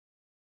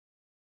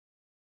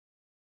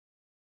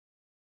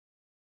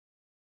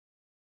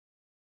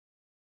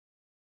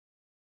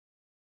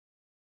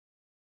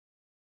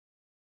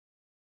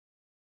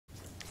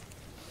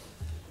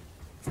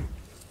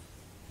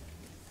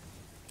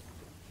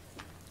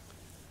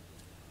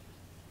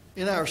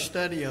In our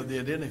study of the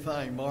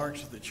identifying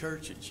marks of the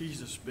church that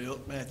Jesus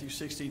built, Matthew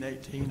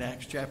 16:18,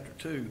 Acts chapter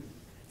 2,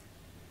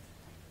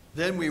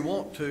 then we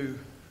want to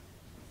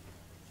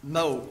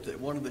note that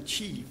one of the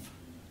chief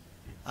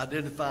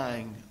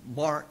identifying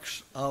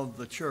marks of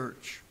the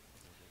church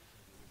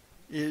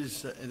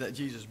is that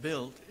Jesus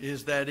built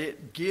is that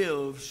it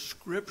gives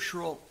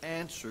scriptural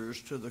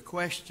answers to the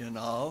question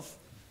of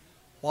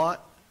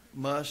what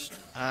must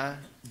I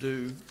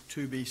do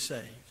to be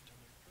saved?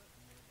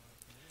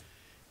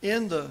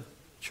 In the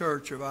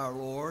church of our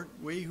Lord,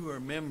 we who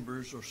are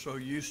members are so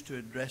used to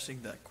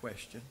addressing that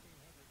question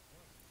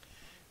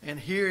and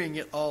hearing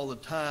it all the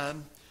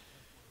time,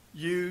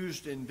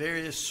 used in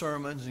various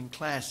sermons and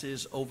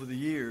classes over the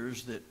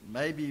years, that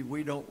maybe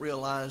we don't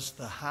realize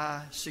the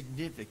high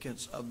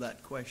significance of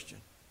that question.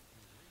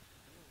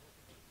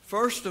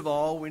 First of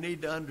all, we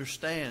need to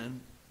understand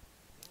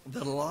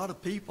that a lot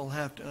of people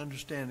have to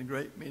understand a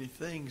great many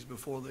things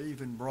before they're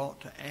even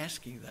brought to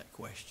asking that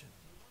question.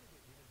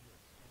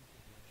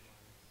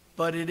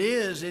 But it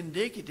is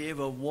indicative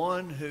of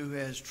one who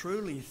has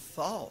truly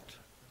thought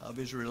of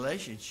his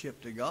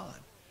relationship to God.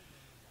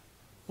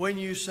 When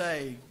you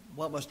say,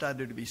 what must I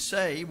do to be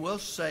saved? Well,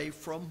 saved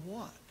from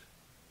what?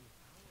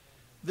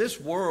 This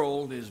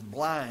world is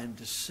blind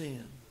to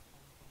sin.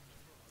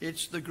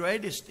 It's the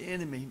greatest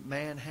enemy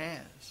man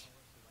has.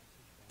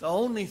 The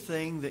only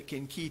thing that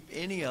can keep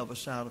any of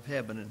us out of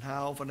heaven, and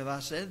how often have I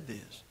said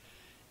this,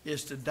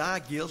 is to die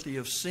guilty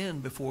of sin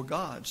before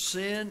God.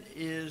 Sin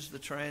is the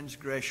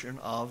transgression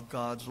of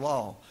God's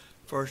law.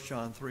 1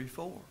 John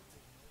 3:4.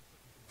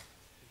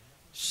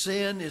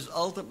 Sin is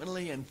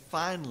ultimately and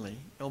finally,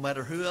 no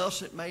matter who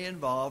else it may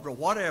involve or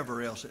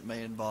whatever else it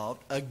may involve,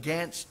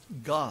 against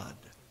God.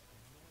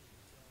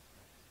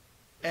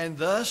 And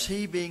thus,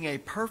 He being a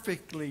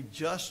perfectly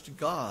just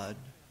God,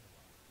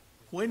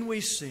 when we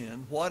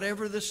sin,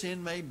 whatever the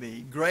sin may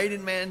be, great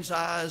in man's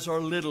eyes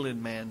or little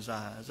in man's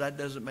eyes, that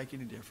doesn't make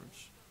any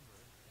difference.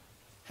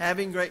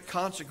 Having great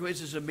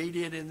consequences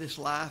immediate in this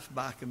life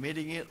by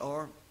committing it,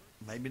 or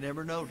maybe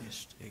never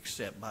noticed,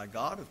 except by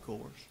God, of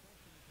course.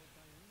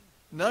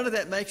 None of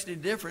that makes any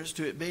difference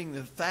to it being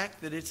the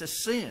fact that it's a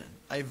sin,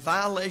 a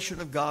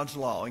violation of God's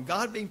law. And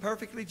God, being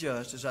perfectly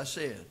just, as I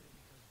said,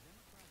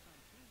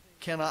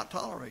 cannot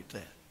tolerate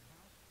that.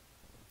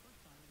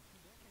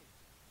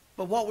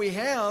 But what we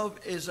have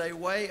is a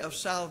way of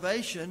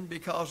salvation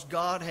because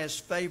God has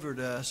favored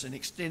us and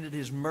extended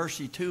His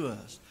mercy to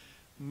us.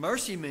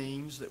 Mercy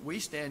means that we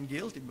stand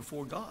guilty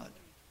before God.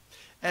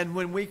 And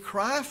when we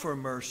cry for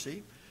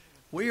mercy,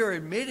 we are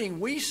admitting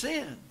we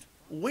sinned.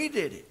 We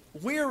did it.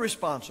 We are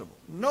responsible.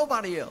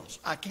 Nobody else.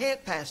 I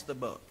can't pass the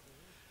buck.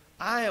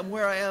 I am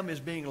where I am is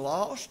being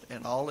lost,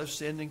 and all have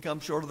sinned and come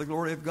short of the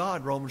glory of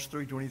God, Romans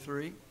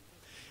 3:23.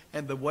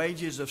 And the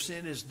wages of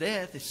sin is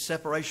death. It's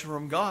separation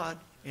from God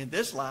in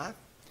this life.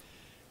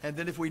 And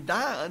then if we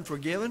die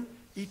unforgiven,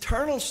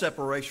 eternal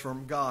separation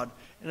from God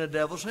in a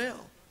devil's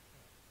hell.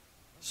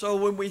 So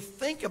when we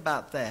think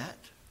about that,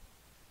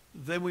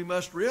 then we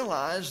must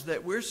realize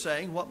that we're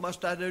saying, what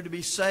must I do to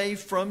be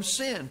saved from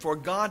sin? For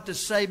God to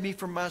save me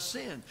from my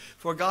sin.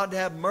 For God to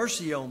have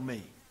mercy on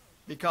me.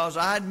 Because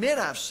I admit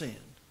I've sinned.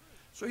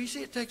 So you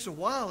see, it takes a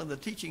while in the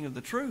teaching of the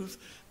truth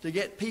to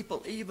get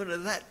people even to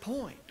that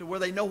point, to where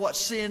they know what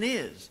sin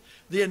is.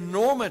 The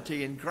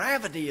enormity and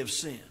gravity of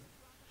sin.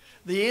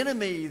 The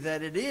enemy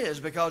that it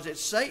is, because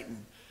it's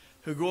Satan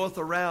who goeth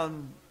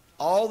around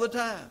all the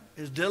time,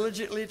 as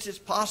diligently as it's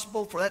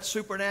possible for that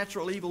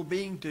supernatural evil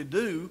being to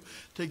do,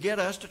 to get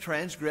us to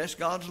transgress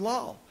God's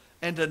law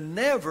and to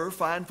never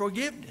find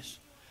forgiveness,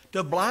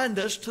 to blind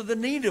us to the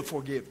need of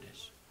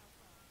forgiveness.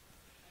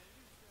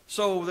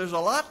 So there's a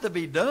lot to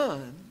be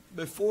done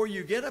before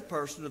you get a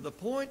person to the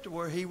point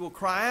where he will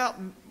cry out,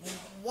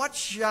 what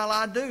shall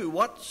I do?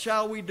 What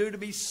shall we do to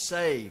be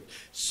saved?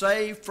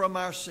 Saved from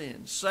our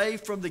sins,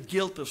 saved from the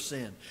guilt of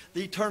sin,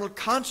 the eternal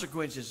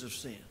consequences of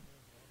sin.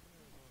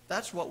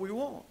 That's what we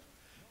want.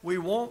 We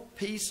want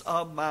peace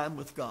of mind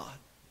with God.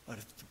 But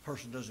if the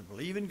person doesn't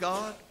believe in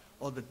God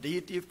or the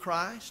deity of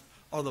Christ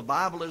or the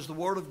Bible is the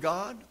Word of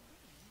God,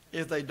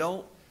 if they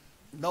don't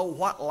know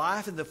what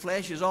life in the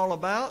flesh is all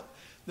about,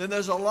 then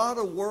there's a lot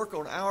of work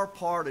on our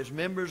part as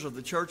members of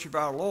the Church of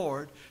our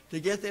Lord to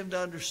get them to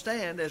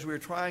understand, as we're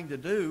trying to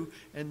do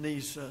in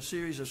these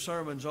series of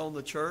sermons on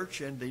the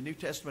church and the New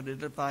Testament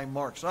identifying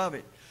marks of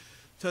it,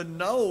 to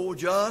know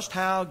just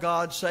how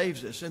God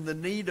saves us and the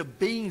need of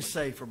being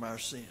saved from our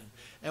sin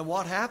and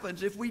what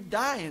happens if we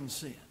die in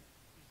sin.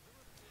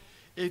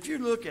 If you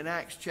look in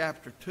Acts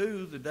chapter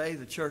 2, the day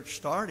the church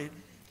started,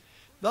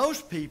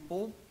 those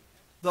people,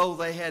 though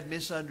they had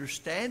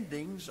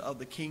misunderstandings of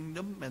the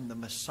kingdom and the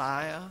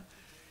Messiah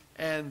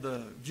and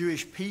the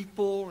Jewish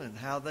people and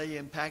how they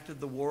impacted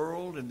the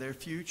world and their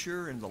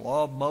future and the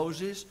law of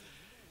Moses,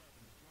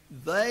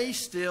 they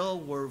still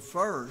were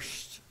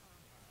versed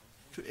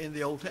in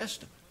the Old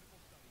Testament.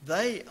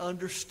 They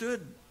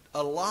understood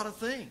a lot of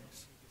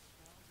things.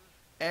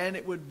 And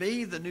it would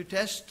be the New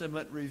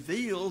Testament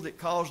revealed that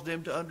caused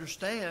them to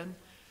understand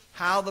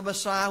how the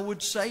Messiah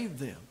would save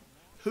them,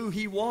 who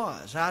he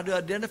was, how to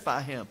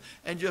identify him.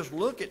 And just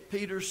look at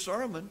Peter's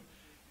sermon.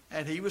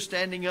 And he was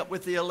standing up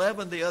with the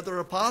 11, the other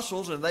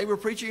apostles, and they were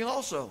preaching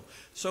also.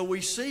 So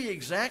we see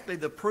exactly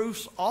the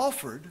proofs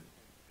offered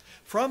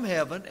from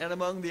heaven and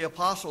among the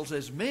apostles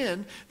as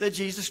men that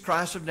Jesus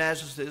Christ of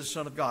Nazareth is the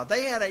Son of God.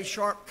 They had a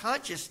sharp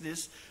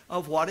consciousness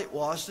of what it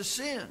was to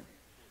sin.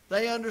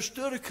 They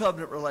understood a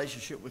covenant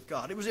relationship with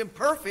God. It was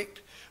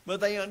imperfect, but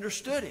they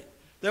understood it.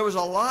 There was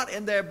a lot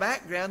in their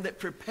background that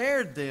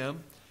prepared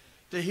them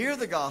to hear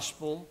the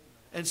gospel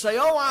and say,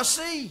 oh, I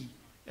see.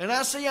 And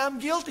I see I'm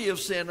guilty of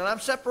sin and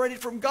I'm separated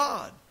from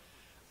God.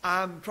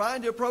 I'm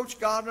trying to approach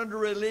God under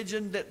a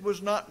religion that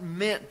was not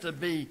meant to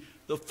be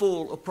the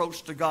full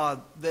approach to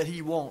God that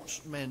he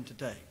wants men to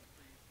take.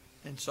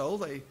 And so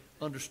they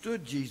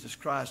understood Jesus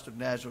Christ of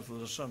Nazareth was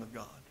the Son of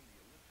God.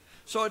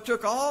 So it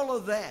took all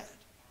of that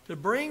to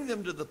bring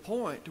them to the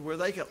point to where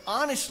they could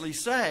honestly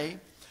say,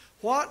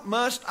 what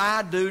must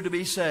I do to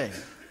be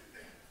saved?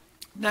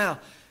 Now,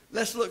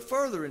 let's look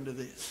further into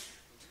this.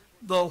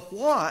 The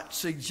what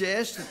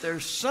suggests that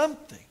there's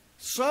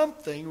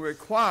something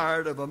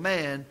required of a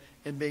man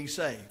in being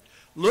saved.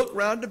 Look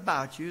round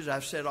about you, as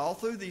I've said all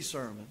through these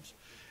sermons,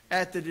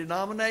 at the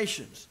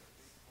denominations.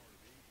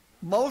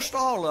 Most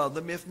all of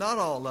them, if not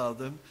all of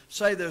them,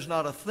 say there's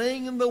not a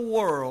thing in the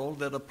world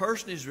that a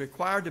person is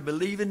required to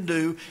believe and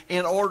do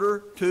in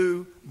order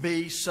to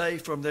be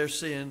saved from their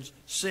sins,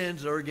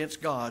 sins that are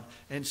against God,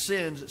 and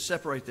sins that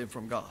separate them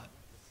from God.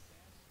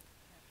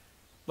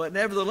 But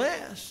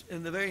nevertheless,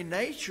 in the very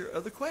nature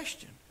of the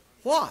question,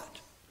 what?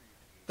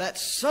 That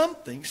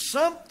something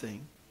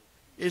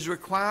is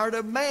required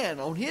of man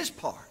on his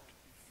part.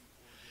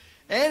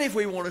 And if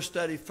we want to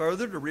study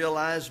further to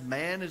realize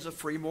man is a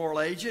free moral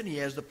agent, he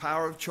has the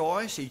power of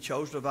choice. He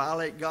chose to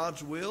violate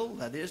God's will,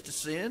 that is to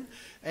sin,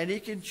 and he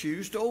can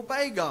choose to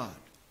obey God.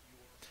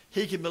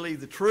 He can believe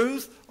the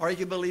truth or he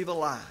can believe a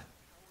lie.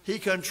 He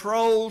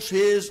controls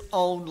his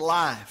own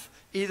life,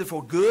 either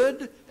for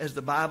good, as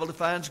the Bible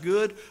defines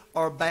good,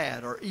 or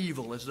bad or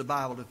evil, as the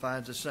Bible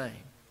defines the same.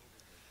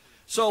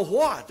 So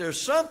what?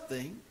 There's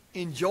something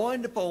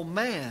enjoined upon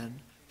man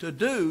to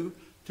do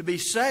to be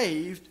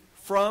saved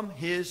from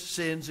his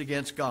sins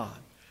against God.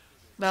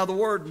 Now the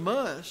word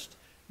must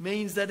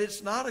means that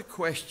it's not a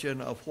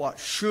question of what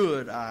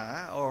should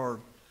I or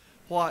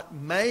what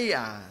may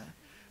I,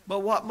 but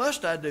what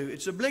must I do?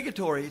 It's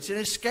obligatory. It's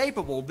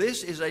inescapable.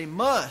 This is a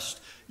must.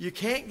 You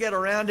can't get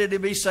around it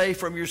and be saved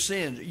from your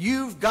sins.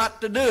 You've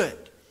got to do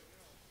it.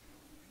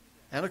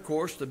 And of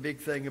course, the big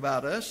thing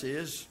about us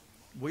is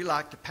we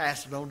like to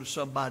pass it on to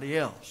somebody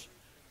else.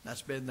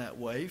 That's been that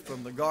way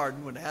from the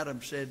garden when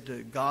Adam said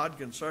to God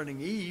concerning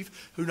Eve,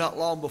 who not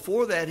long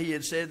before that he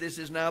had said, this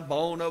is now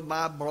bone of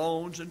my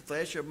bones and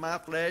flesh of my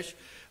flesh.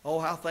 Oh,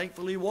 how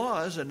thankful he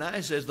was. And now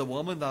he says, the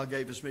woman thou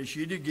gavest me,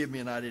 she did give me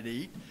and I did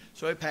eat.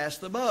 So he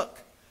passed the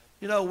buck.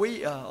 You know,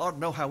 we ought to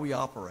know how we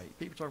operate.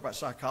 People talk about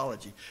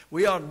psychology.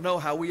 We ought to know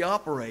how we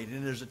operate.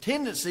 And there's a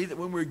tendency that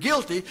when we're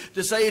guilty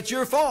to say it's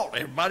your fault.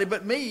 Everybody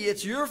but me,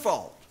 it's your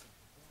fault.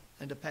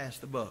 And to pass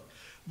the buck.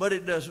 But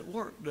it doesn't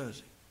work, does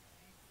it?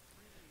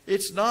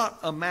 It's not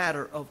a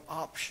matter of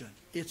option.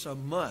 It's a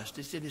must.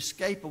 It's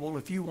inescapable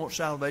if you want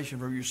salvation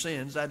from your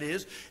sins. That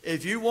is,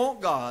 if you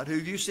want God, who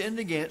you sinned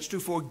against,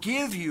 to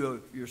forgive you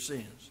of your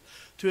sins,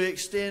 to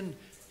extend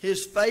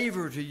his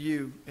favor to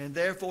you, and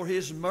therefore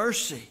his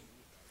mercy.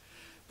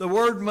 The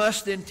word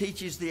must then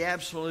teaches the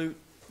absolute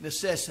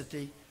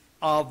necessity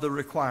of the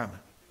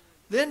requirement.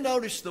 Then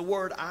notice the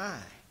word I.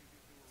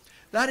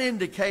 That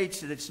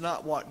indicates that it's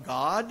not what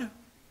God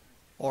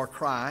or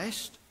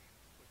Christ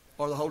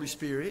or the Holy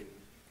Spirit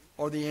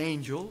or the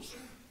angels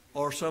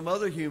or some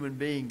other human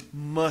being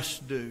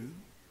must do.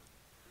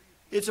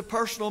 It's a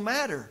personal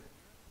matter.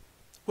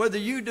 Whether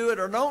you do it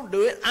or don't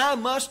do it, I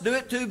must do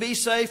it to be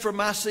saved from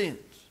my sins.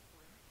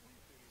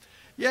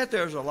 Yet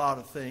there's a lot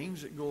of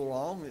things that go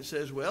along that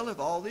says, well, if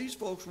all these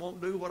folks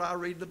won't do what I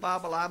read in the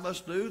Bible I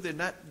must do, then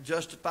that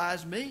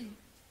justifies me.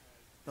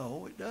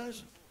 No, it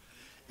doesn't.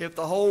 If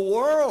the whole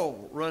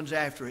world runs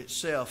after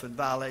itself and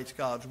violates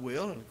God's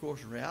will, and of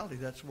course in reality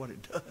that's what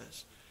it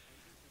does,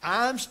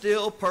 I'm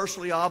still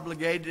personally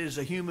obligated as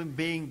a human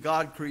being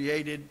God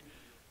created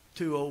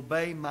to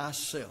obey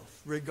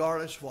myself,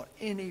 regardless of what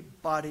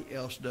anybody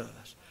else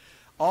does.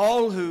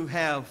 All who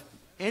have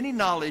any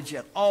knowledge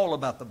at all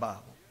about the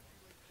Bible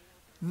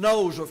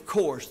knows, of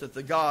course, that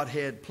the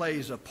Godhead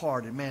plays a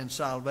part in man's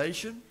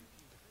salvation.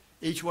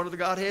 Each one of the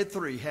Godhead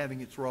three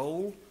having its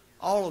role,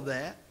 all of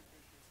that.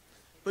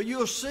 But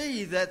you'll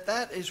see that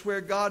that is where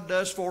God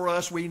does for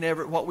us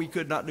what we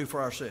could not do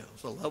for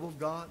ourselves. The love of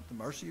God, the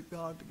mercy of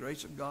God, the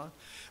grace of God.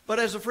 But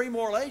as a free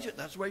moral agent,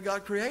 that's the way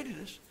God created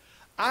us.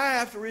 I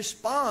have to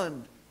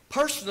respond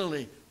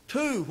personally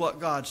to what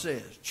God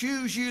says.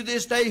 Choose you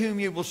this day whom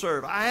you will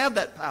serve. I have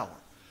that power.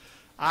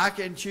 I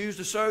can choose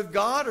to serve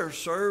God or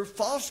serve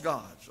false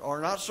gods or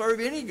not serve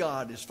any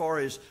God as far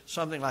as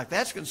something like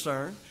that's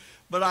concerned.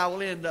 But I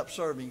will end up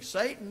serving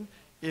Satan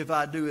if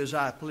I do as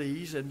I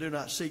please and do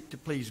not seek to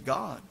please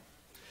God.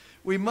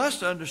 We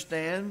must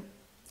understand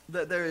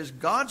that there is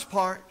God's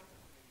part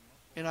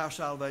in our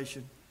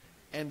salvation,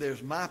 and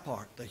there's my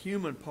part, the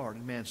human part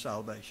in man's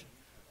salvation.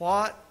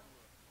 What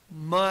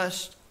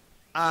must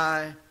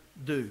I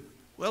do?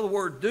 Well, the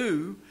word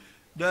do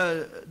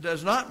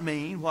does not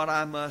mean what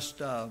I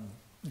must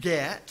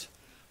get,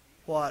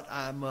 what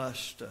I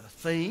must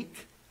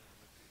think.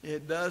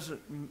 It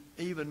doesn't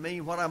even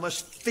mean what I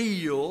must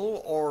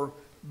feel or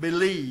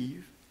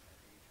believe.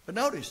 But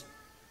notice,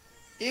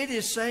 it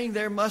is saying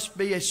there must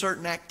be a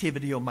certain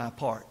activity on my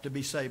part to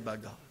be saved by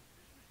God.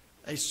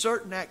 A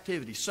certain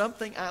activity,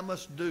 something I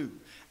must do.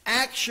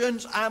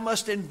 Actions I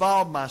must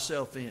involve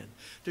myself in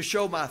to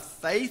show my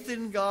faith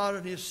in God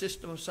and His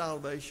system of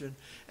salvation,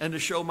 and to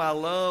show my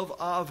love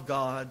of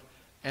God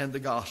and the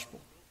gospel.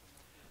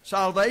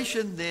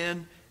 Salvation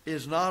then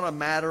is not a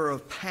matter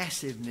of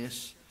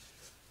passiveness,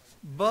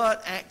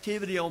 but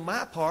activity on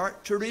my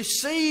part to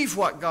receive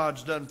what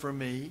God's done for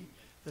me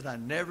that I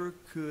never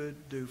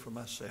could do for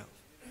myself.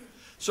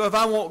 So if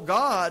I want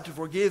God to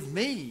forgive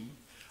me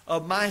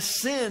of my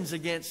sins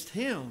against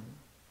Him,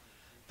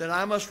 then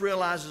I must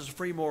realize as a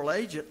free moral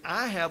agent,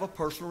 I have a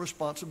personal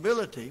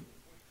responsibility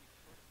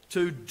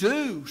to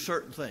do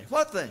certain things.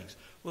 What things?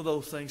 Well,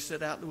 those things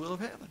set out in the will of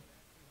heaven.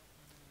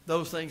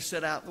 Those things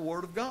set out in the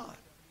Word of God.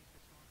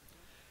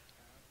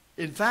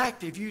 In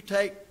fact, if you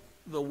take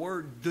the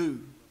word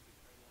do,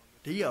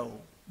 D-O,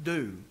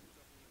 do,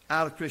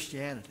 out of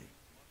Christianity,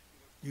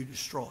 you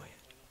destroy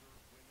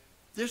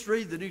it. Just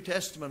read the New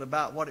Testament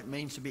about what it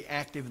means to be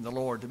active in the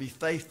Lord, to be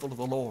faithful to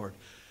the Lord.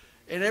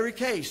 In every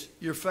case,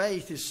 your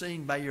faith is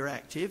seen by your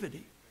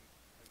activity.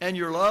 And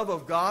your love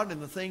of God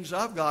and the things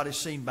of God is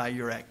seen by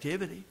your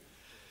activity.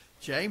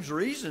 James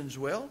reasons,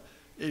 well,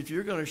 if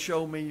you're going to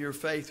show me your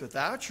faith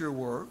without your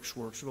works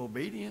of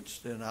obedience,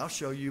 then I'll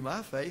show you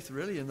my faith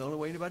really in the only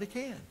way anybody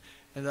can.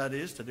 And that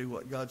is to do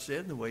what God said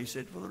and the way He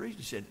said it for the reason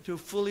He said it, to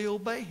fully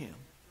obey Him.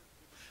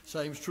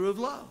 Same is true of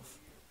love.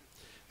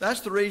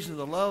 That's the reason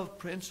the love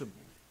principle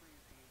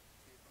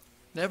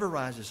never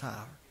rises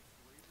higher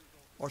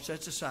or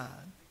sets aside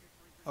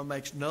or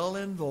makes null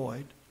and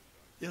void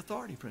the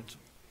authority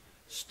principle.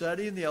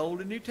 Study in the Old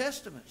and New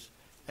Testaments,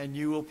 and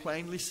you will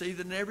plainly see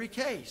that in every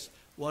case,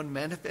 one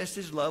manifests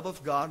his love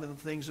of God and the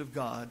things of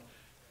God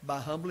by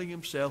humbling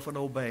himself and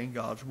obeying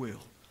God's will.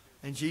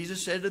 And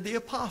Jesus said to the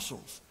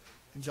apostles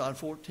in John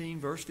 14,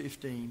 verse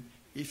 15,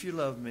 if you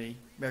love me,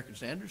 American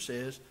Standard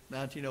says,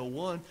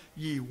 1901,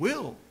 ye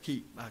will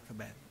keep my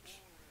commandments.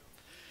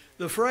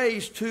 The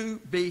phrase to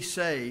be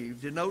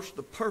saved denotes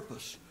the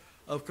purpose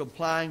of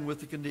complying with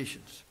the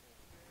conditions.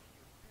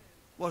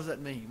 What does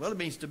that mean? Well, it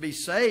means to be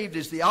saved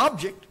is the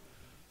object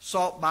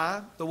sought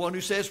by the one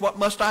who says, what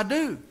must I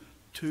do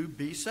to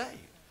be saved?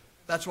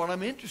 That's what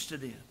I'm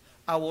interested in.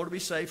 I want to be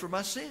saved from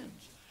my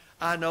sins.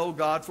 I know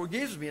God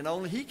forgives me and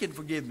only He can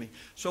forgive me.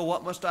 So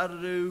what must I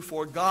do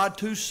for God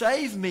to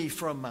save me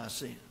from my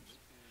sins?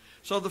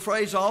 So the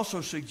phrase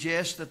also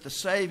suggests that the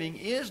saving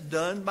is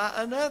done by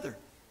another.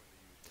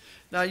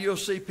 Now you'll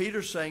see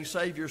Peter saying,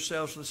 save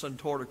yourselves from this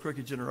untoward or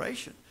crooked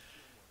generation.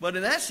 But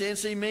in that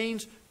sense, he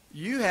means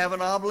you have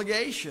an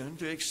obligation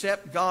to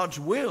accept God's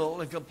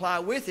will and comply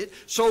with it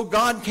so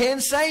God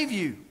can save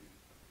you.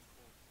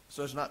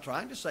 So it's not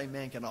trying to say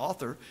man can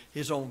author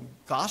his own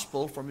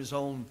gospel from his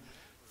own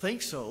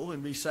think so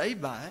and be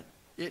saved by it.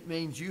 It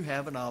means you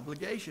have an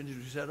obligation, as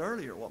we said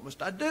earlier. What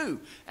must I do?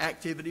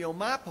 Activity on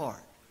my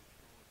part.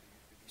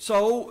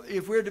 So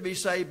if we're to be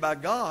saved by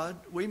God,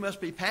 we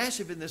must be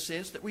passive in the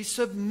sense that we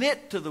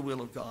submit to the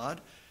will of God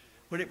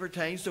when it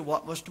pertains to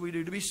what must we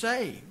do to be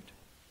saved.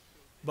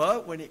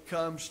 But when it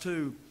comes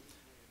to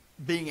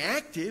being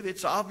active,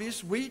 it's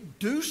obvious we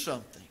do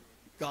something,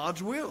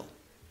 God's will.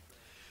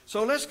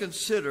 So let's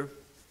consider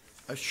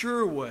a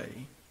sure way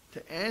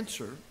to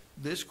answer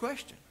this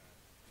question.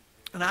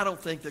 And I don't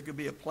think there could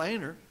be a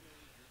plainer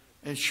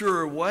and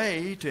surer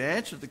way to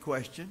answer the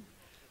question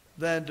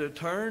than to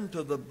turn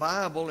to the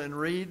Bible and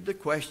read the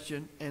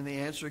question and the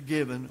answer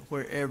given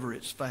wherever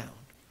it's found.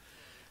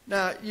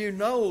 Now, you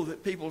know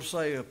that people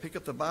say, pick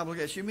up the Bible.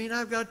 Yes, you mean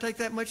I've got to take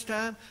that much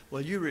time?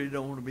 Well, you really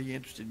don't want to be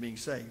interested in being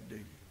saved, do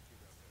you?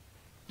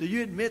 Do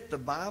you admit the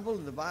Bible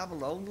and the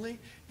Bible only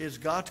is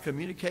God's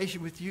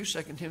communication with you?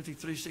 2 Timothy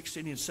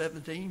 3:16 and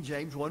 17,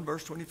 James 1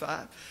 verse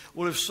 25.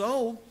 Well, if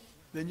so,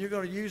 then you're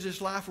going to use this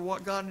life for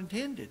what God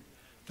intended,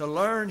 to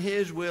learn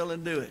His will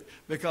and do it.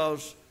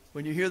 Because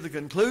when you hear the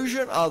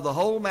conclusion of the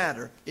whole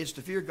matter, it's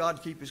to fear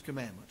God, keep His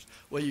commandments.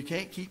 Well, you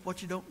can't keep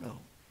what you don't know.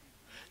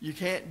 You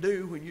can't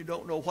do when you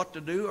don't know what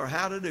to do or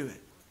how to do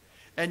it.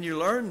 And you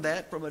learn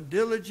that from a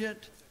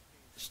diligent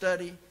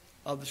study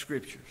of the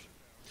Scriptures.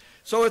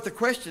 So if the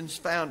question's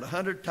found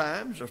 100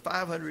 times or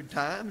 500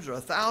 times or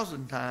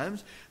 1,000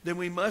 times, then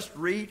we must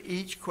read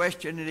each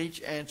question and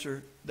each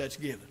answer that's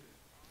given.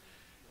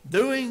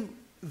 Doing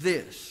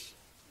this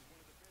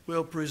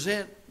will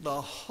present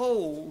the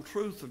whole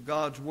truth of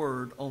God's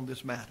Word on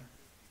this matter.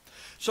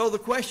 So the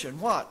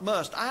question, what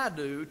must I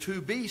do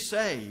to be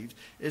saved,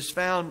 is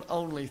found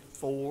only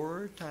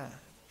 4 times.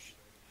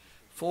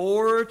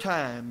 4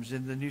 times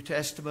in the New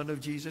Testament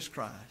of Jesus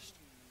Christ.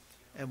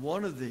 And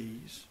one of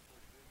these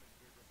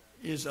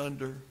is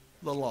under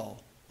the law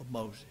of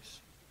Moses.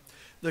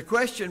 The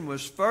question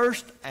was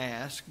first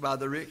asked by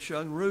the rich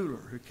young ruler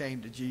who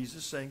came to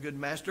Jesus saying, "Good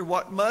master,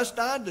 what must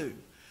I do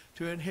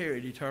to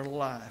inherit eternal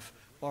life?"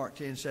 Mark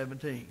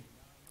 10:17.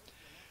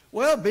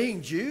 Well,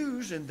 being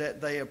Jews and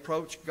that they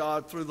approached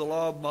God through the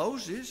law of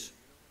Moses,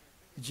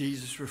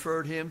 Jesus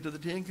referred him to the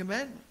Ten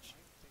Commandments.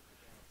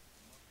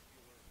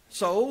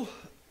 So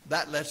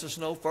that lets us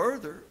know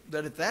further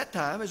that at that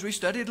time, as we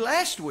studied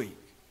last week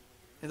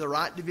in the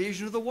right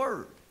division of the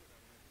word,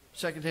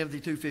 2 Timothy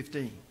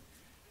 2:15,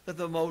 that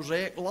the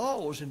Mosaic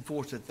law was in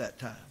force at that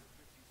time.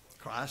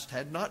 Christ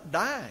had not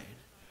died.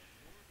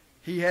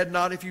 He had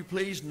not, if you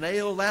please,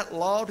 nailed that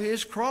law to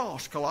his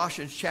cross,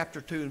 Colossians chapter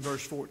 2 and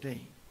verse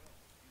 14.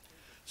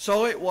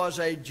 So it was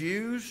a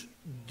Jew's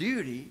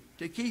duty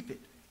to keep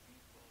it.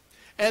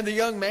 And the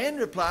young man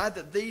replied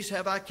that these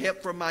have I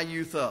kept from my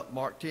youth up,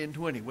 Mark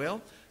 10:20.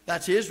 Well,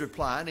 that's his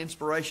reply, and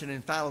inspiration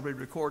infallibly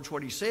records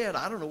what he said.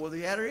 I don't know whether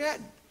he had or he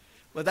hadn't.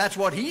 But that's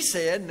what he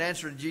said in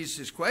answer to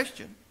Jesus'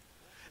 question.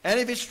 And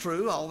if it's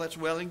true, all that's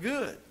well and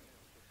good.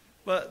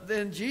 But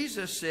then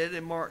Jesus said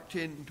in Mark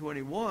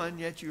 10:21,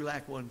 "Yet you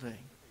lack one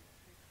thing."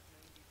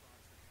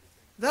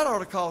 That ought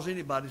to cause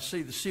anybody to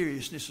see the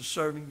seriousness of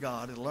serving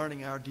God and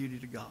learning our duty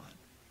to God.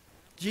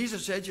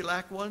 Jesus said you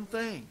lack one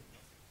thing.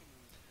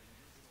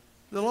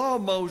 The law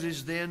of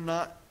Moses then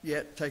not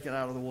yet taken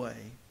out of the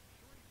way.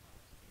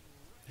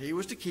 He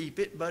was to keep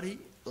it, but he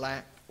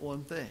lacked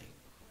one thing.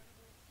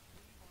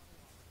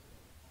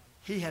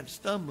 He had a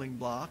stumbling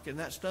block, and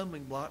that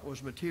stumbling block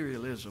was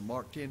materialism,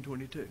 Mark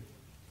 10:22.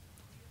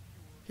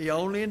 He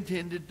only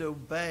intended to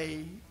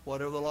obey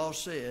whatever the law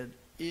said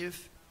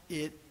if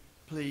it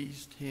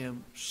pleased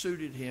him,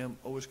 suited him,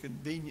 or was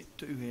convenient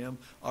to him,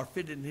 or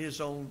fitted in his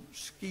own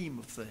scheme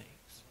of things.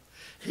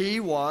 He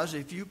was,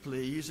 if you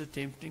please,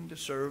 attempting to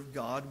serve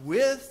God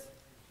with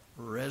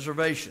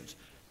reservations.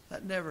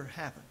 That never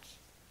happens.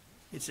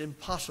 It's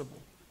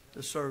impossible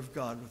to serve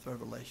God with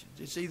reservations.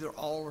 It's either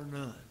all or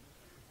none.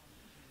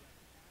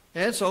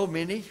 And so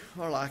many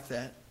are like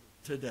that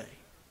today.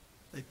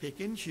 They pick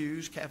and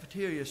choose,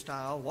 cafeteria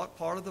style, what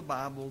part of the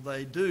Bible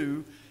they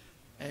do,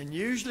 and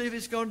usually if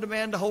it's going to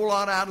demand a whole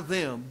lot out of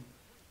them,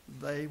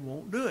 they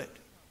won't do it.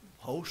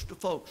 A host of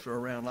folks are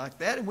around like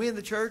that, and we in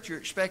the church are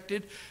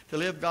expected to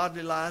live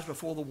godly lives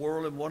before the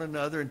world and one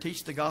another and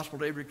teach the gospel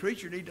to every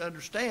creature. You need to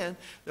understand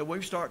that when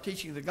we start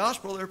teaching the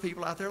gospel, there are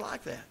people out there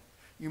like that.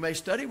 You may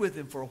study with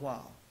them for a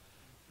while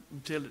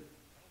until it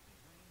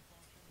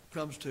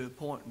comes to a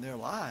point in their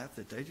life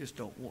that they just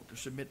don't want to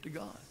submit to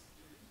God.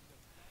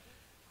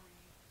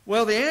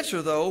 Well, the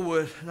answer, though,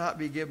 would not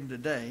be given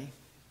today,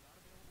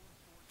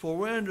 for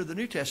we're under the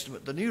New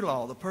Testament, the new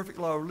law, the perfect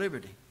law of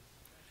liberty.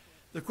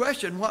 The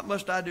question, what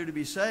must I do to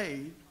be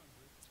saved,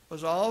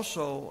 was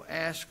also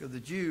asked of the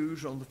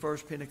Jews on the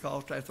first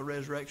Pentecost after the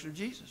resurrection of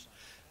Jesus.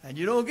 And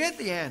you don't get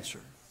the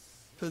answer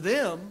to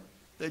them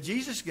that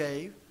Jesus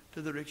gave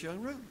to the rich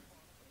young ruler,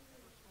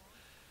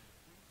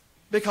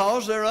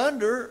 because they're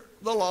under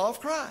the law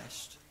of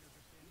Christ.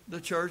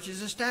 The church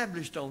is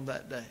established on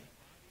that day,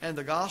 and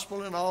the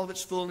gospel in all of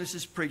its fullness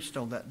is preached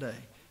on that day.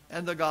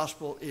 And the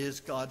gospel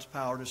is God's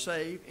power to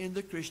save in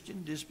the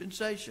Christian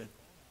dispensation.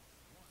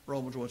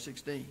 Romans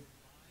 1:16.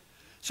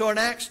 So in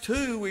Acts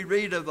 2, we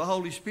read of the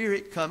Holy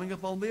Spirit coming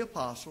upon the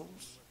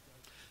apostles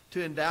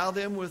to endow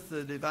them with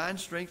the divine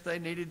strength they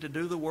needed to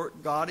do the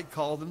work God had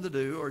called them to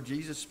do, or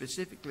Jesus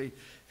specifically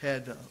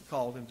had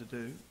called them to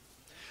do.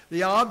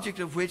 The object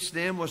of which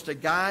then was to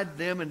guide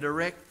them and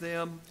direct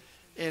them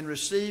in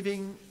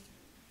receiving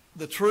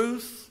the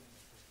truth,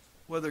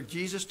 whether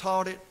Jesus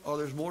taught it or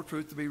there's more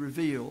truth to be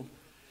revealed,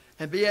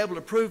 and be able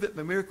to prove it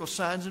by miracle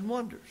signs and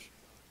wonders.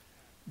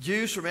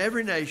 Jews from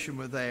every nation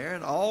were there,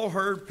 and all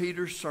heard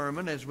Peter's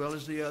sermon as well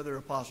as the other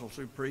apostles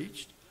who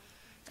preached.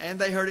 And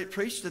they heard it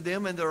preached to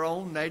them in their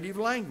own native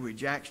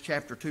language, Acts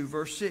chapter 2,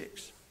 verse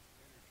 6.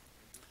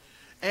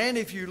 And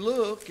if you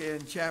look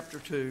in chapter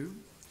 2,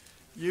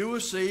 you will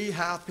see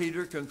how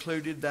Peter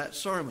concluded that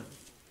sermon.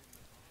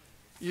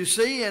 You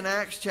see in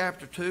Acts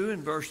chapter 2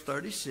 and verse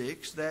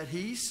 36 that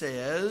he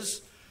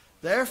says,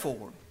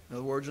 therefore, in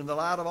other words, in the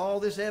light of all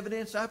this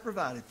evidence I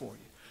provided for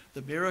you,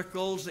 the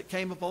miracles that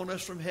came upon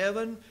us from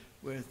heaven,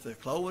 with the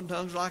cloven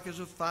tongues like as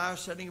of fire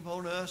setting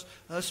upon us,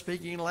 us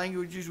speaking in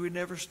languages we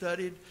never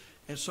studied,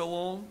 and so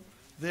on,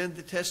 then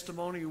the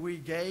testimony we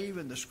gave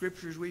and the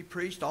scriptures we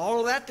preached, all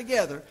of that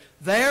together,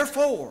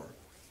 therefore,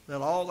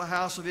 that all the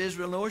house of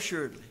Israel know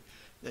assuredly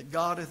that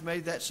God hath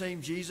made that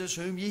same Jesus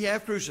whom ye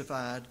have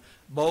crucified,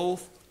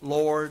 both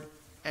Lord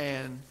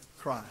and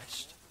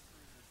Christ.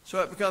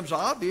 So it becomes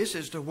obvious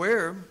as to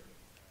where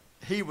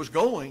he was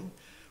going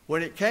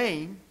when it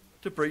came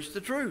to preach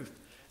the truth.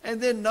 And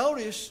then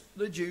notice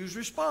the Jews'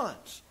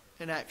 response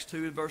in Acts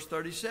 2 and verse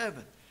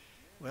 37.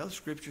 Well, the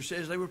scripture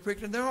says they were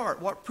pricked in their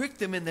heart. What pricked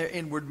them in their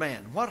inward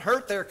man? What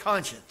hurt their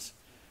conscience?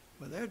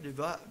 Well, they're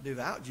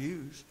devout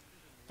Jews.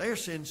 They are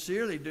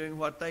sincerely doing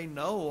what they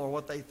know or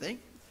what they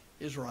think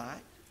is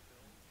right.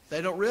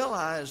 They don't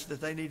realize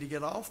that they need to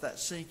get off that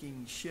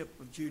sinking ship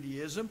of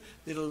Judaism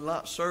that will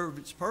not serve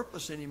its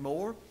purpose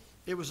anymore.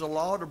 It was a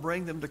law to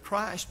bring them to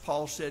Christ,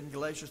 Paul said in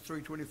Galatians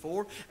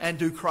 3:24, and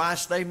to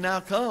Christ they've now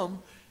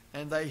come,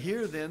 and they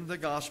hear then the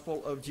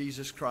gospel of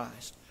Jesus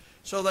Christ.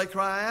 So they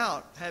cry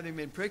out, having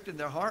been pricked in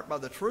their heart by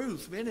the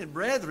truth, men and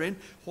brethren,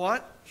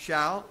 what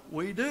shall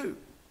we do?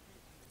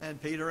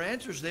 And Peter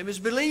answers them as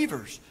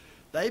believers.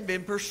 They've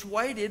been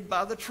persuaded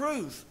by the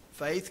truth.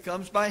 Faith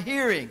comes by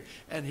hearing,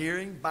 and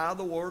hearing by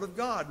the word of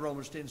God,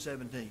 Romans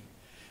 10:17.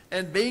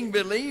 And being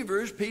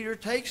believers, Peter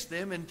takes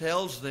them and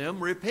tells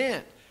them,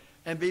 repent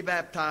and be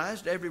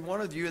baptized, every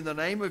one of you, in the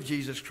name of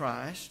Jesus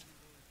Christ,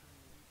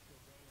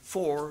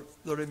 for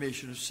the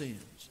remission of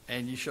sins.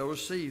 And you shall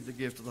receive the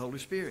gift of the Holy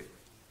Spirit.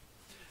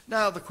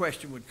 Now the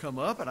question would come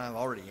up, and I've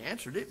already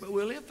answered it, but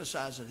we'll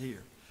emphasize it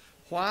here.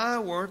 Why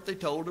weren't they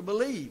told to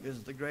believe?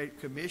 Isn't the Great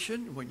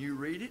Commission, when you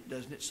read it,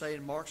 doesn't it say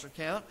in Mark's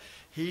account,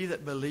 he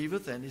that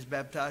believeth and is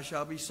baptized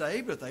shall be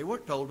saved? But they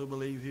weren't told to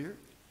believe here.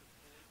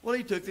 Well,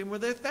 he took them where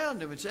they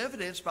found him. It's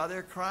evidenced by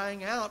their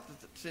crying out,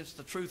 that since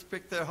the truth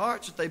pricked their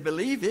hearts, that they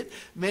believe it.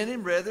 Men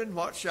and brethren,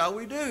 what shall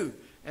we do?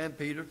 And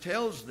Peter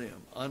tells them,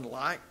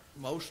 unlike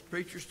most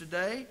preachers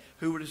today,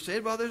 who would have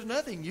said, well, there's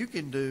nothing you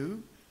can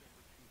do.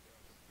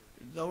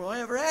 Don't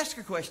ever ask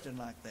a question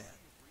like that.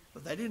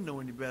 But they didn't know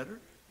any better.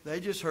 They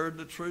just heard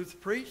the truth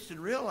preached and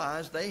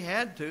realized they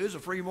had to, as a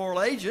free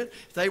moral agent,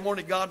 if they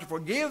wanted God to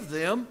forgive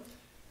them,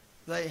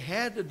 they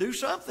had to do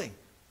something.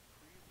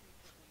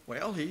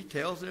 Well, he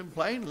tells them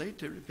plainly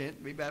to repent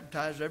and be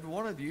baptized, every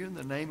one of you, in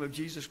the name of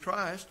Jesus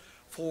Christ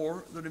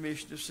for the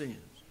remission of sins.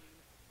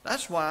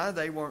 That's why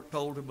they weren't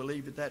told to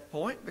believe at that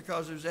point,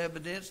 because there's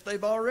evidence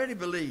they've already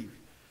believed.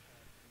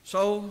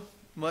 So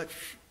much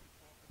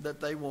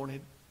that they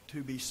wanted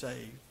to be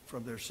saved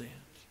from their sins.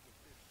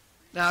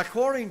 Now,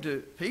 according to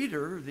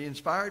Peter, the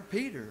inspired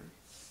Peter,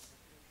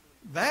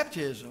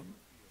 baptism,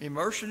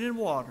 immersion in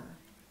water,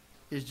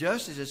 is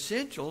just as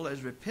essential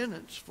as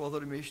repentance for the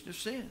remission of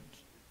sins.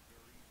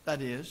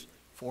 That is,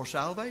 for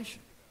salvation.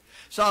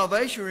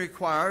 Salvation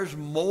requires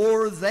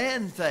more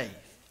than faith.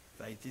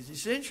 Faith is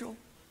essential.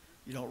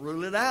 You don't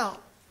rule it out.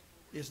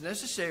 It's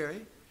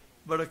necessary.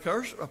 But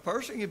a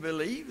person can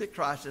believe that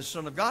Christ is the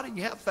Son of God and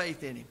you have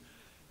faith in him.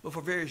 But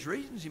for various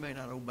reasons, he may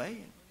not obey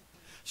him.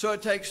 So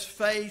it takes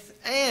faith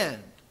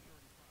and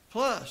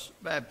plus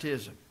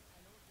baptism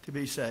to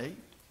be saved.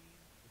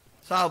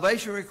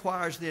 Salvation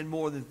requires then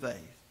more than faith.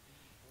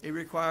 It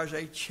requires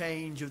a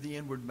change of the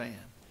inward man.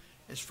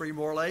 As free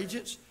moral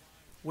agents,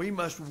 we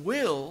must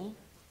will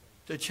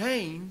to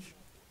change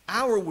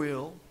our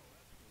will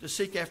to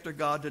seek after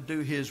God to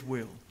do his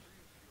will.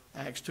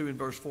 Acts 2 and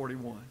verse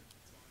 41.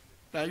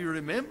 Now you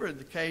remember in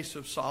the case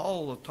of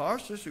Saul of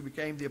Tarsus, who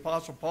became the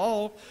Apostle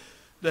Paul,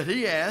 that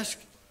he asked,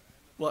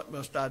 what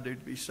must I do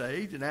to be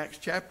saved? In Acts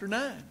chapter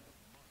 9.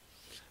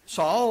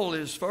 Saul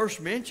is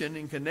first mentioned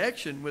in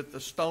connection with the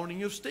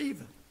stoning of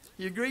Stephen.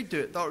 He agreed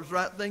to it, thought it was the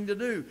right thing to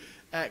do.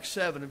 Acts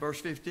 7 and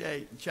verse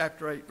 58 and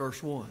chapter 8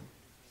 verse 1.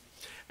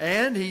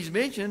 And he's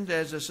mentioned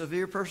as a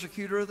severe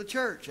persecutor of the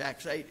church,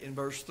 Acts 8 and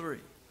verse 3.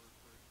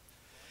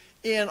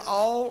 In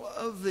all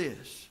of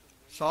this,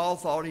 Saul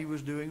thought he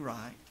was doing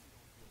right,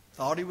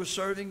 thought he was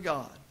serving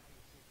God.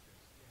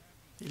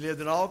 He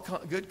lived in all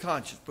good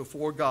conscience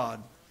before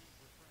God,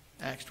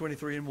 Acts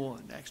 23 and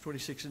 1, Acts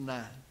 26 and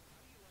 9.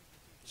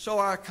 So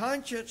our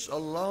conscience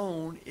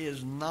alone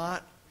is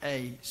not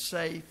a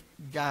safe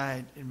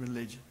guide in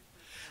religion.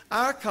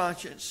 Our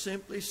conscience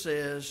simply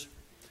says,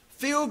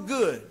 feel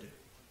good.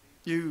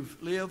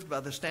 You've lived by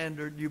the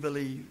standard you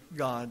believe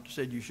God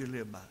said you should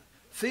live by.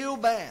 Feel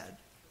bad.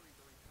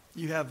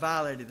 You have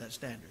violated that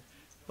standard.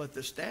 But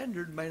the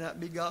standard may not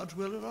be God's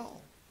will at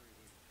all.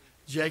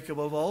 Jacob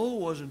of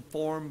old was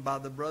informed by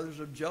the brothers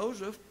of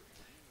Joseph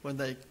when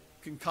they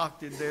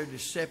concocted their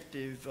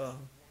deceptive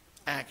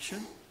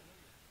action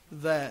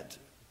that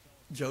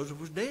Joseph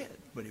was dead,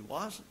 but he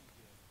wasn't.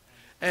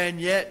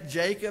 And yet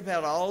Jacob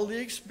had all the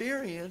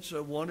experience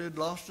of one who had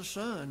lost a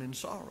son in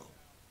sorrow.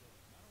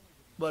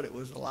 But it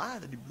was a lie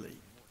that he believed.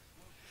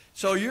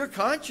 So your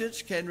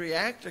conscience can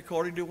react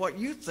according to what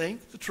you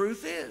think the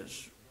truth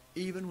is,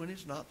 even when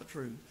it's not the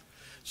truth.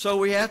 So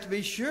we have to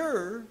be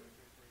sure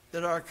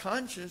that our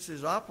conscience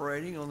is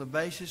operating on the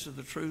basis of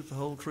the truth, the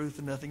whole truth,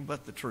 and nothing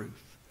but the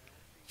truth.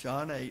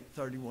 John 8,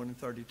 31 and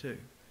 32.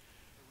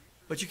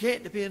 But you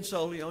can't depend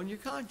solely on your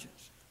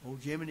conscience. Old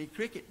Jiminy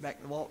Cricket back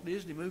in the Walt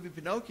Disney movie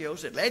Pinocchio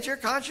said, let your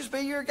conscience be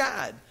your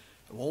guide.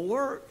 It won't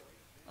work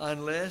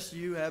unless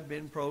you have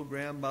been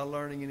programmed by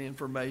learning and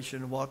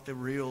information what the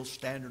real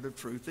standard of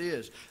truth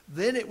is.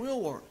 Then it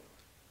will work.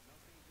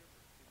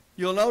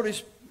 You'll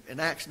notice in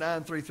Acts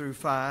 9, 3 through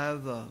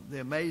 5, the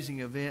amazing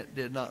event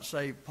did not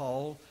save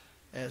Paul,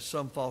 as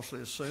some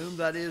falsely assume.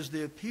 That is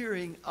the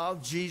appearing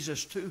of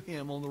Jesus to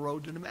him on the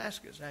road to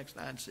Damascus, Acts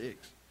 9,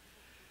 6.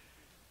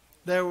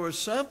 There was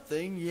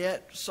something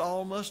yet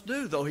Saul must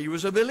do, though he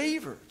was a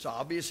believer. It's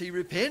obvious he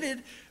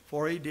repented,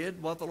 for he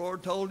did what the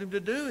Lord told him to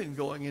do in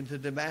going into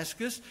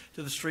Damascus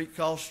to the street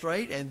called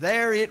Straight, and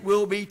there it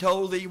will be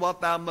told thee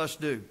what thou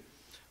must do.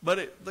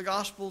 But the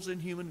gospel's in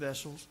human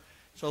vessels,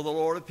 so the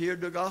Lord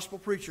appeared to a gospel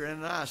preacher,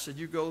 and I said,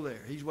 you go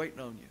there. He's waiting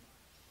on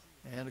you.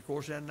 And, of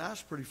course, Ananias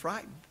was pretty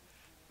frightened.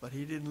 But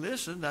he didn't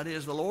listen. That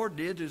is, the Lord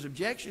did to his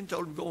objection,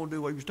 told him to go and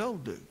do what he was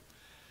told to do.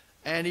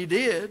 And he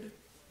did.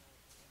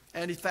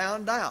 And he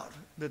found out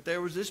that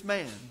there was this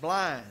man,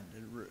 blind,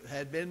 and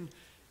had been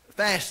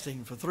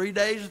fasting for 3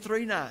 days and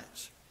 3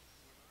 nights.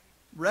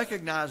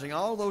 Recognizing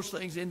all those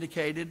things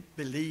indicated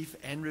belief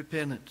and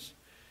repentance.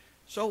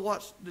 So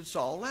what did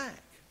Saul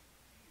lack?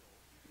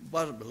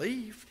 Wasn't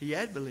belief. He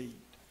had believed.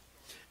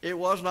 It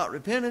was not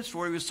repentance,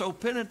 for he was so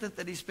penitent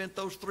that he spent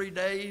those 3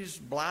 days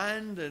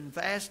blind and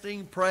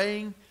fasting,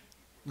 praying,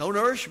 no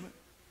nourishment.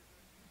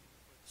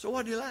 So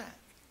what did he lack?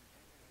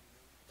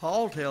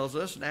 Paul tells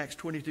us in Acts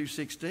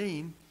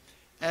 22:16,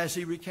 as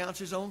he recounts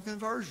his own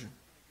conversion.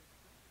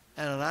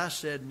 Ananias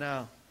said,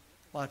 now,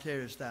 why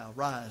tarriest thou?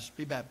 Rise,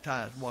 be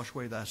baptized, and wash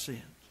away thy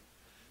sins.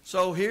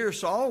 So here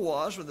Saul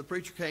was, when the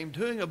preacher came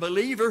to him, a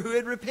believer who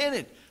had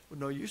repented. Well,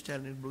 no use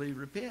telling him to believe,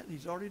 repent.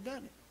 He's already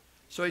done it.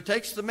 So he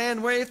takes the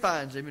man where he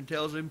finds him and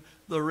tells him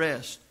the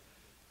rest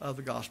of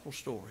the gospel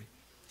story.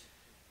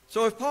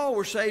 So if Paul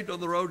were saved on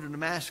the road to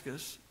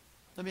Damascus,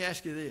 let me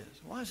ask you this.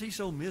 Why is he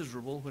so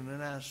miserable when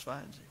Ananias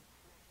finds him?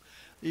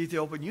 The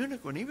Ethiopian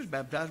eunuch, when he was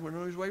baptized, went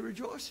on his way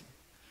rejoicing.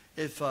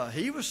 If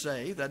he was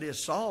saved, that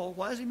is Saul,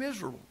 why is he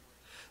miserable?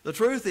 The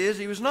truth is,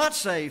 he was not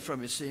saved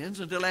from his sins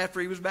until after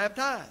he was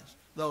baptized,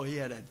 though he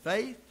had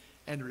faith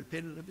and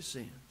repented of his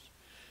sins.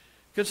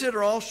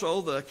 Consider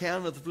also the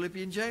account of the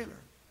Philippian jailer.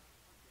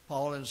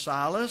 Paul and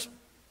Silas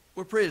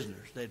were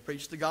prisoners. They had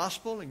preached the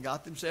gospel and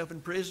got themselves in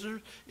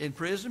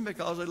prison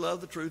because they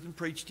loved the truth and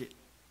preached it.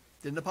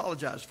 Didn't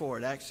apologize for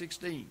it. Acts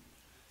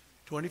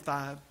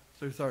 16:25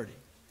 through 30.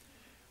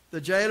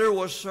 The jailer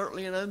was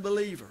certainly an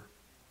unbeliever.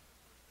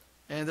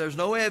 And there's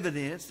no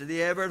evidence that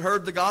he ever had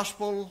heard the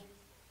gospel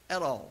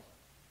at all.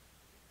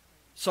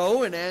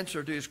 So, in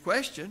answer to his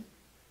question,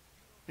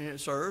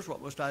 sirs,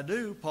 what must I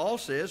do? Paul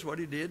says what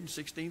he did in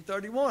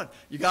 16:31.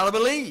 You got to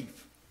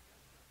believe.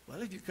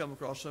 Well, if you come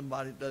across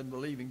somebody that doesn't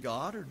believe in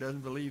God or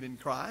doesn't believe in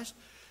Christ,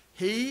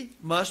 he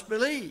must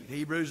believe.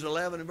 Hebrews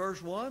 11 and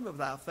verse 1, but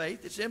without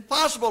faith it's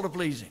impossible to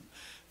please him.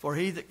 For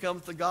he that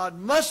cometh to God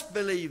must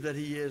believe that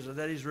he is, and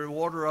that he's a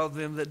rewarder of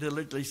them that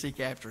diligently seek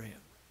after him.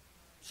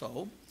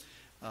 So,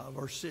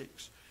 verse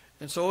 6.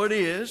 And so it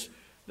is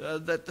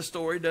that the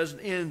story doesn't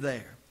end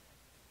there.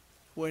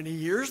 When he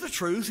hears the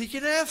truth, he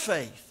can have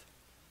faith.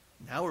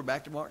 Now we're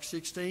back to Mark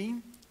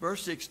 16,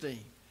 verse 16.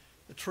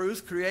 The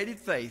truth created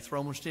faith,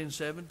 Romans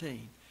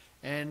 10:17.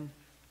 And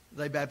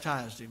they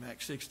baptized him,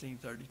 Acts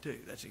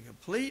 16:32. That's in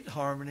complete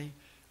harmony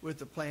with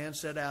the plan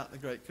set out in the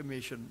Great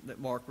Commission that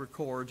Mark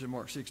records in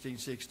Mark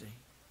 16:16.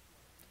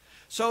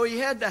 So he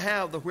had to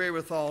have the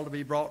wherewithal to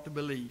be brought to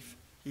belief.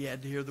 He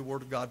had to hear the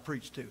Word of God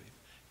preached to him.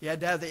 He had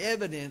to have the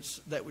evidence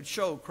that would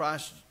show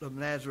Christ of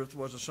Nazareth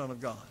was the Son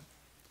of God.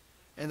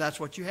 And that's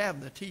what you have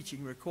in the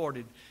teaching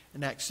recorded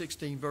in Acts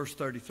 16, verse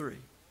 33.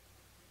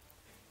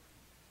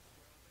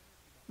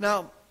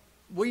 Now,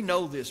 we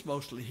know this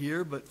mostly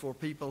here, but for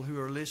people who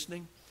are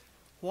listening,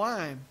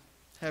 why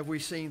have we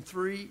seen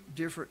 3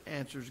 different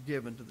answers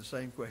given to the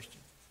same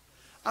question?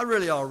 I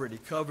really already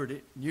covered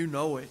it. You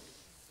know it.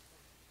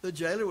 The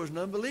jailer was an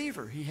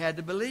unbeliever. He had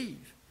to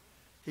believe.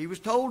 He was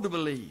told to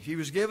believe. He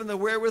was given the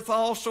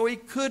wherewithal so he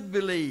could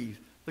believe.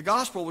 The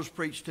gospel was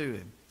preached to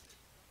him.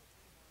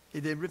 He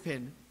then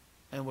repented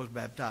and was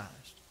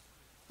baptized.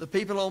 The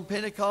people on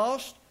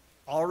Pentecost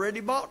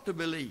already brought to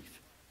belief.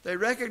 They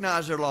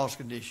recognized their lost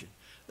condition.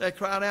 They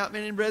cried out,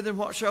 men and brethren,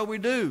 what shall we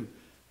do?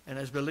 And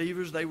as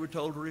believers, they were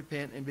told to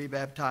repent and be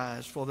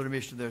baptized for the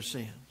remission of their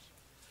sins.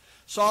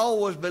 Saul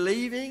was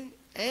believing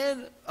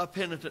and a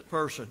penitent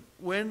person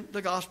when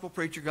the gospel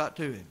preacher got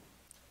to him.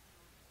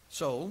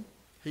 So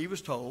he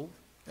was told,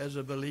 as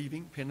a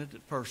believing,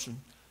 penitent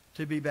person,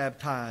 to be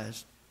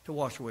baptized to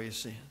wash away his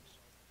sins.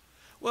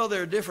 Well,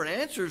 there are different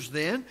answers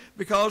then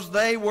because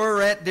they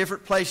were at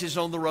different places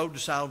on the road to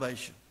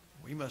salvation.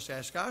 We must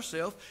ask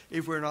ourselves,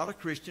 if we're not a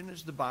Christian,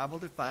 as the Bible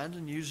defines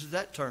and uses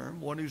that term,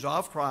 one who's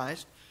of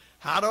Christ,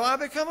 how do I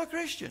become a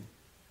Christian?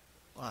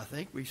 Well, I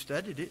think we've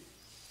studied it.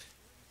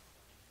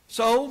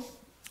 So,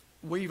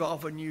 we've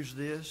often used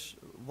this,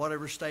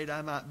 whatever state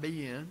I might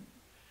be in.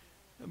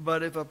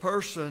 But if a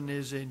person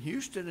is in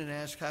Houston and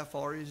asks how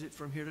far is it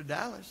from here to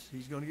Dallas,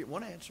 he's going to get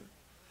one answer.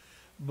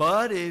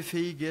 But if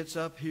he gets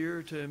up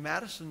here to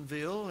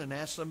Madisonville and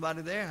asks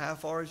somebody there, how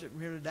far is it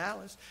from here to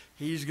Dallas,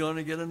 he's going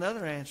to get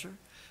another answer.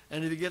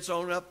 And if he gets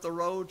on up the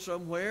road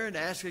somewhere and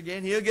asks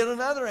again, he'll get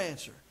another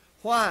answer.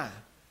 Why?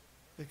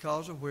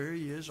 Because of where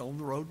he is on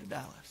the road to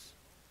Dallas.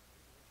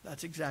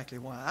 That's exactly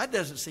why. That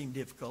doesn't seem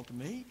difficult to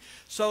me.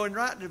 So in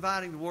rightly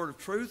dividing the word of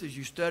truth, as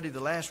you study the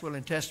last will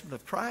and testament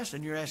of Christ,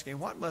 and you're asking,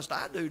 what must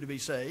I do to be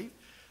saved?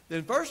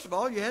 Then first of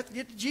all, you have to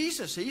get to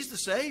Jesus. He's the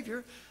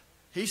Savior.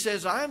 He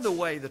says, I am the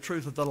way, the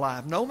truth, and the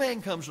life. No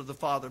man comes to the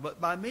Father but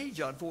by me,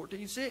 John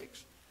 14:6.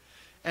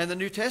 And the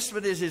New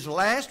Testament is his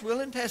last will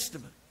and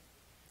testament.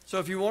 So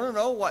if you want to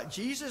know what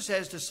Jesus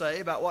has to say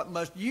about what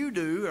must you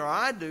do or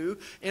I do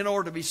in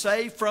order to be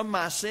saved from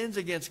my sins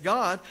against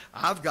God,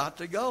 I've got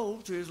to go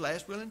to his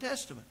last will and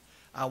testament.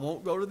 I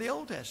won't go to the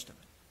Old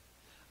Testament.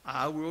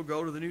 I will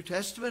go to the New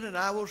Testament and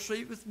I will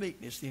receive with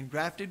meekness the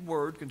engrafted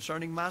word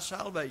concerning my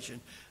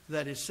salvation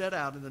that is set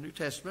out in the New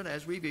Testament,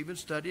 as we've even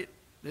studied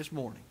this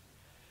morning.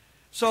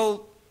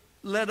 So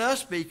let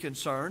us be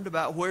concerned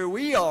about where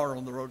we are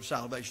on the road to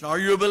salvation. Are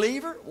you a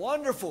believer?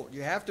 Wonderful.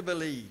 You have to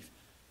believe.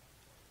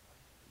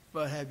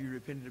 But have you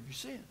repented of your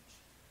sins?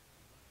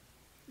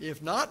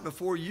 If not,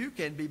 before you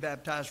can be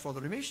baptized for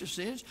the remission of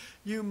sins,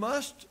 you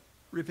must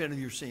repent of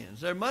your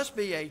sins. There must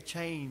be a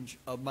change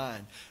of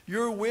mind.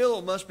 Your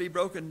will must be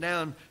broken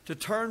down to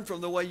turn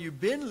from the way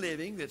you've been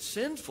living that's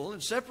sinful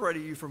and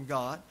separating you from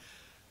God,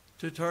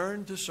 to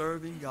turn to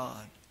serving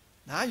God.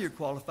 Now you're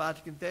qualified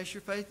to confess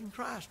your faith in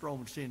Christ,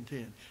 Romans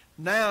 10:10.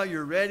 Now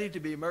you're ready to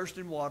be immersed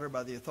in water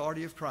by the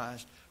authority of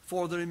Christ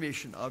for the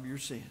remission of your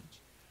sins.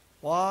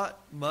 What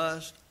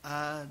must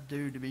I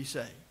do to be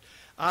saved?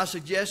 I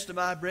suggest to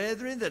my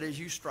brethren that as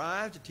you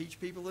strive to teach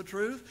people the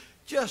truth,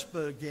 just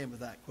begin with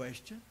that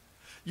question.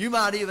 You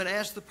might even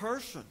ask the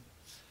person,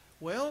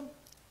 well,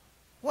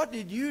 what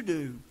did you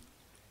do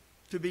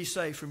to be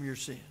saved from your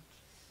sins?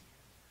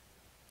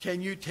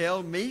 Can you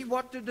tell me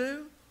what to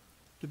do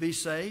to be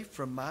saved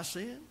from my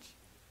sins?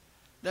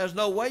 There's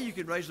no way you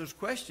can raise those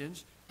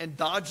questions and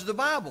dodge the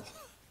Bible.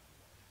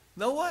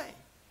 No way.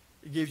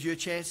 It gives you a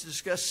chance to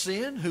discuss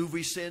sin, who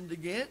we sinned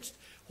against,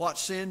 what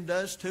sin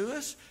does to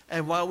us,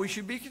 and why we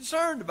should be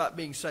concerned about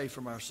being saved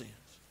from our sins.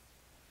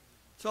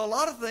 So a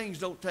lot of things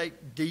don't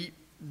take deep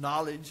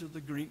knowledge of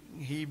the Greek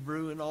and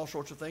Hebrew and all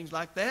sorts of things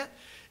like that.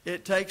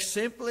 It takes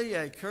simply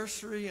a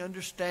cursory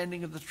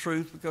understanding of the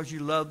truth because you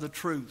love the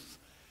truth,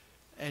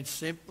 and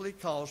simply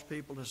cause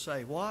people to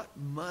say, what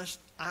must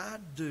I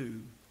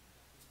do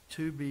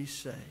to be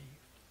saved?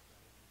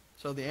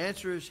 So the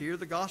answer is, hear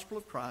the gospel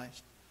of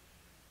Christ,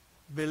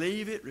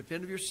 believe it,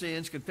 repent of your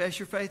sins, confess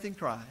your faith in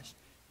Christ,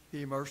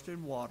 be immersed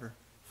in water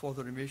for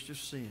the remission of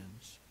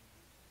sins.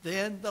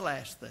 Then the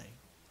last thing,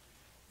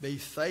 be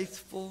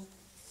faithful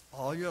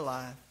all your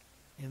life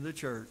in the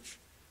church,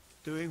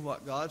 doing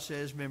what God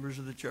says members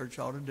of the church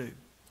ought to do.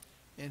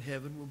 And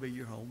heaven will be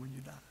your home when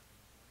you die.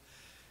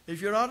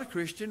 If you're not a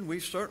Christian,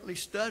 we've certainly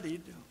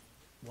studied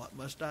what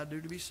must I do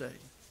to be saved.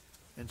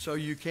 And so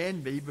you can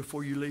be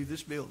before you leave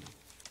this building.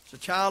 As a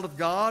child of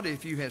God,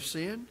 if you have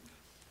sinned,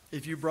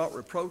 if you brought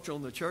reproach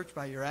on the church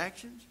by your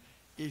actions,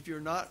 if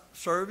you're not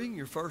serving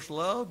your first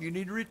love, you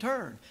need to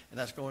return. And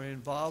that's going to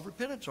involve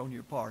repentance on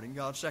your part in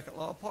God's second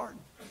law of pardon.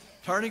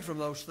 Turning from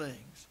those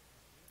things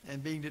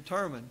and being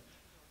determined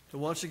to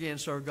once again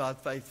serve God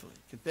faithfully.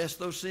 Confess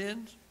those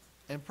sins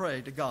and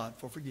pray to God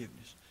for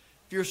forgiveness.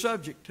 If you're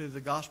subject to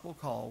the gospel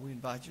call, we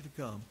invite you to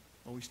come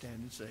while we stand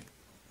and sing.